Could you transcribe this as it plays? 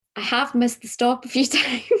I have missed the stop a few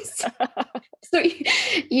times. So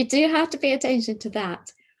you do have to pay attention to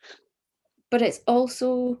that. But it's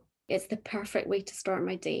the perfect way to start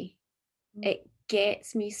my day. It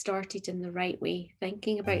gets me started in the right way,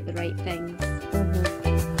 thinking about the right things.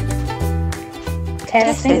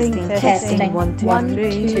 Testing. 1, 2,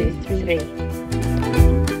 3.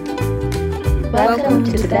 Welcome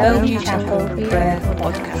to the Bellevue Chapel Prayer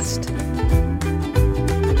Podcast.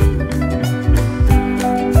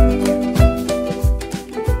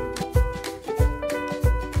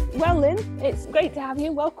 Well, Lynn, it's great to have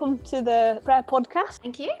you. Welcome to the Prayer Podcast.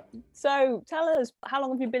 Thank you. So tell us, how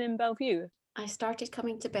long have you been in Bellevue? I started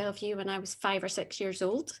coming to Bellevue when I was 5 or 6 years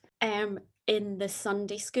old, in the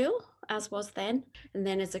Sunday school, as was then. And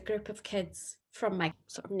then as a group of kids from my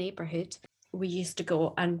sort of neighbourhood, we used to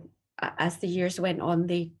go, and as the years went on,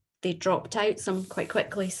 they dropped out, some quite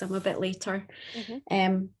quickly, some a bit later,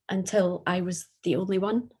 until I was the only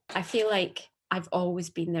one. I feel like I've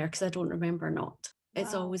always been there because I don't remember not. Wow.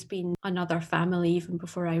 It's always been another family, even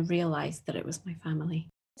before I realised that it was my family.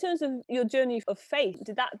 In terms of your journey of faith,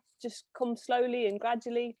 did that just come slowly and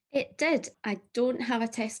gradually? It did. I don't have a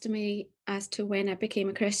testimony as to when I became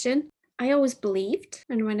a Christian. I always believed,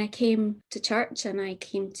 and when I came to church and I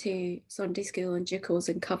came to Sunday school and Ducos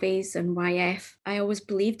and Coveys and YF, I always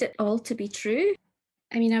believed it all to be true.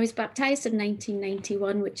 I mean, I was baptised in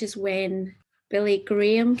 1991, which is when Billy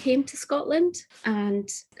Graham came to Scotland, and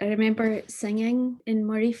I remember singing in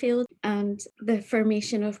Murrayfield and the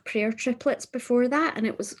formation of prayer triplets before that, and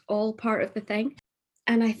it was all part of the thing.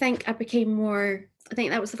 And I think I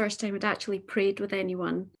think that was the first time I'd actually prayed with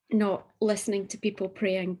anyone, not listening to people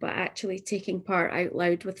praying, but actually taking part out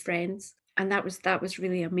loud with friends. And that was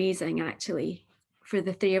really amazing, actually, for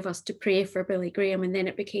the three of us to pray for Billy Graham. And then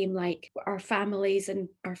it became like our families and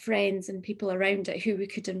our friends and people around it who we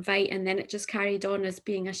could invite. And then it just carried on as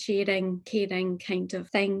being a sharing, caring kind of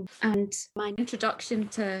thing. And my introduction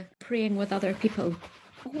to praying with other people.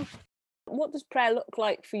 What does prayer look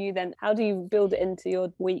like for you then? How do you build it into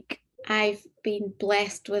your week? I've been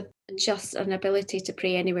blessed with just an ability to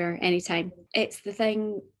pray anywhere, anytime. It's a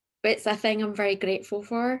thing I'm very grateful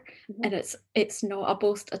for, and it's not a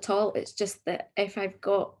boast at all. It's just that if I've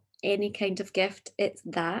got any kind of gift, it's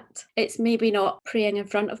that. It's maybe not praying in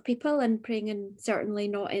front of people and certainly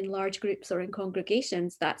not in large groups or in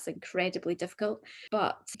congregations. That's incredibly difficult,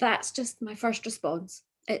 but that's just my first response.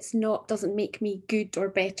 Doesn't make me good or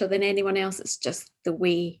better than anyone else. It's just the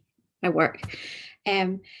way I work.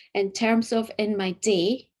 In terms of in my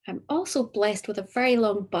day, I'm also blessed with a very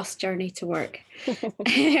long bus journey to work.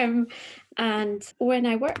 And when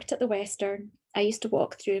I worked at the Western, I used to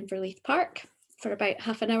walk through Inverleith Park for about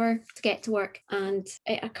half an hour to get to work. And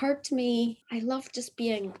it occurred to me, I love just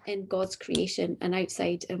being in God's creation and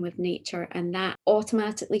outside and with nature. And that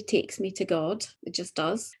automatically takes me to God. It just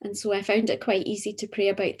does. And so I found it quite easy to pray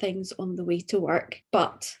about things on the way to work.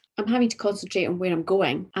 But I'm having to concentrate on where I'm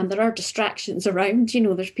going, and there are distractions around.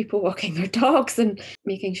 There's people walking their dogs and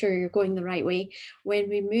making sure you're going the right way. When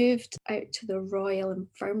we moved out to the Royal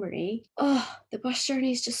Infirmary, the bus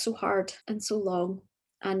journey is just so hard and so long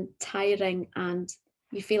and tiring, and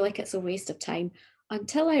you feel like it's a waste of time,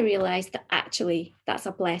 until I realised that actually that's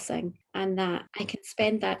a blessing and that I can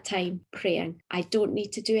spend that time praying. I don't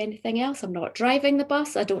need to do anything else. I'm not driving the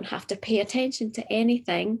bus. I don't have to pay attention to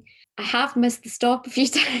anything. I have missed the stop a few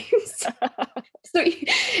times. So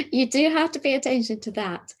you do have to pay attention to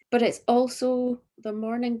that. But it's also the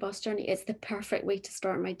morning bus journey. It's the perfect way to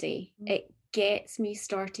start my day. It gets me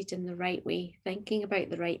started in the right way, thinking about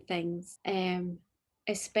the right things.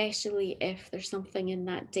 Especially if there's something in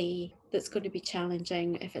that day that's going to be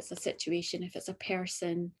challenging, if it's a situation, if it's a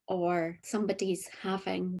person, or somebody's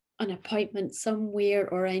having an appointment somewhere,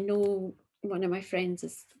 or I know one of my friends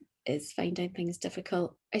is finding things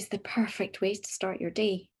difficult. It's the perfect way to start your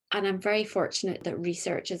day. And I'm very fortunate that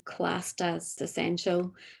research is classed as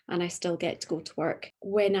essential and I still get to go to work.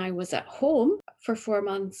 When I was at home for 4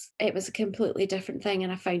 months, it was a completely different thing,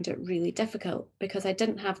 and I found it really difficult because I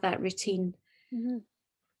didn't have that routine.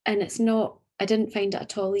 And I didn't find it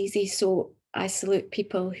at all easy. So I salute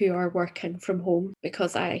people who are working from home,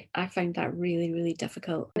 because I found that really, really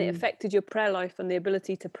difficult. It affected your prayer life and the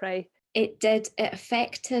ability to pray. It did. It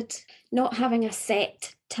affected not having a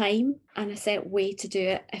set time and a set way to do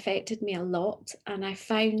it. Affected me a lot. And I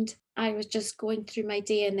found I was just going through my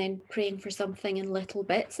day and then praying for something in little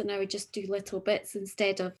bits, and I would just do little bits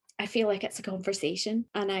instead of I feel like it's a conversation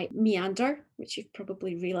and I meander, which you've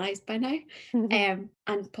probably realised by now, and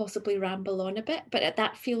possibly ramble on a bit. But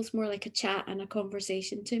that feels more like a chat and a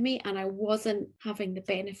conversation to me. And I wasn't having the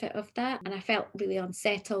benefit of that. And I felt really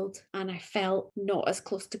unsettled and I felt not as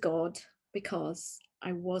close to God because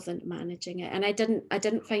I wasn't managing it. And I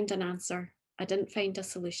didn't find an answer. I didn't find a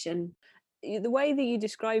solution. The way that you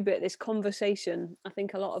describe it, this conversation, I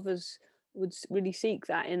think a lot of us would really seek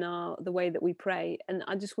that in the way that we pray. And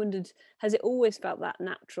I just wondered, has it always felt that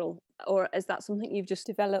natural, or is that something you've just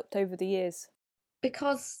developed over the years?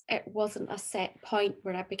 Because it wasn't a set point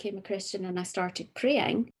where I became a Christian and I started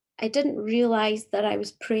praying, I didn't realise that I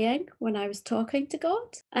was praying when I was talking to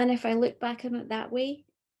God. And if I look back on it that way,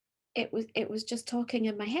 it was just talking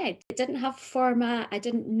in my head. It didn't have format. I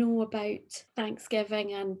didn't know about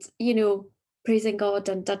Thanksgiving and, praising God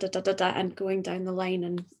and and going down the line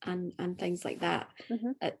and things like that.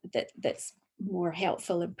 That's more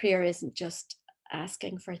helpful. And prayer isn't just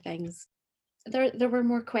asking for things. There were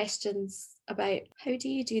more questions about how do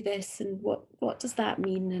you do this and what does that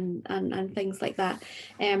mean and things like that.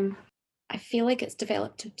 I feel like it's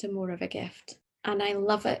developed into more of a gift. And I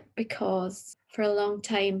love it because for a long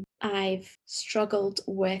time, I've struggled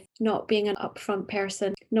with not being an upfront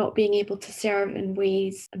person, not being able to serve in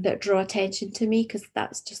ways that draw attention to me, because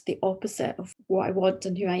that's just the opposite of what I want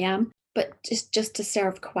and who I am. But just to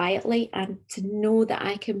serve quietly and to know that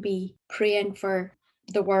I can be praying for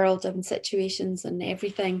the world and situations and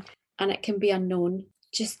everything, and it can be unknown.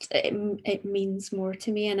 Just it means more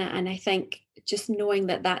to me. And I think just knowing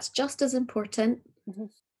that that's just as important.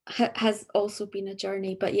 Has also been a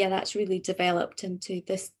journey, but yeah, that's really developed into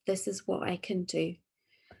this is what I can do.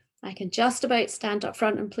 I can just about stand up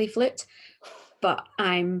front and play flute, but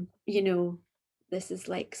I'm this is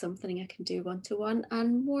like something I can do one-to-one,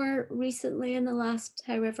 and more recently in the last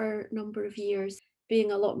however number of years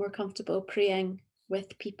being a lot more comfortable praying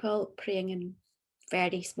with people, praying in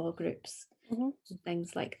very small groups and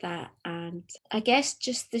things like that. And I guess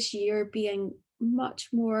just this year being much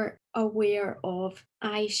more aware of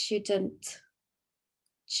I shouldn't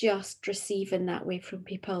just receive in that way from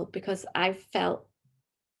people, because I've felt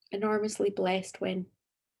enormously blessed when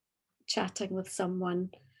chatting with someone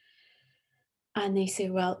and they say,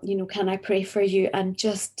 well, can I pray for you? And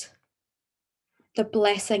just the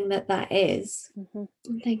blessing that is. I'm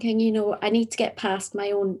thinking, I need to get past my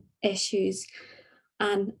own issues,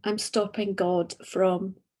 and I'm stopping God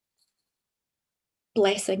from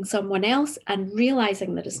blessing someone else and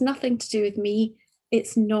realizing that it's nothing to do with me.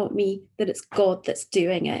 It's not me, that it's God that's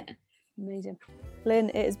doing it. Amazing. Lynn,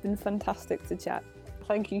 it has been fantastic to chat.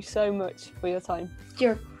 Thank you so much for your time.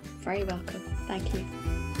 You're very welcome. Thank you.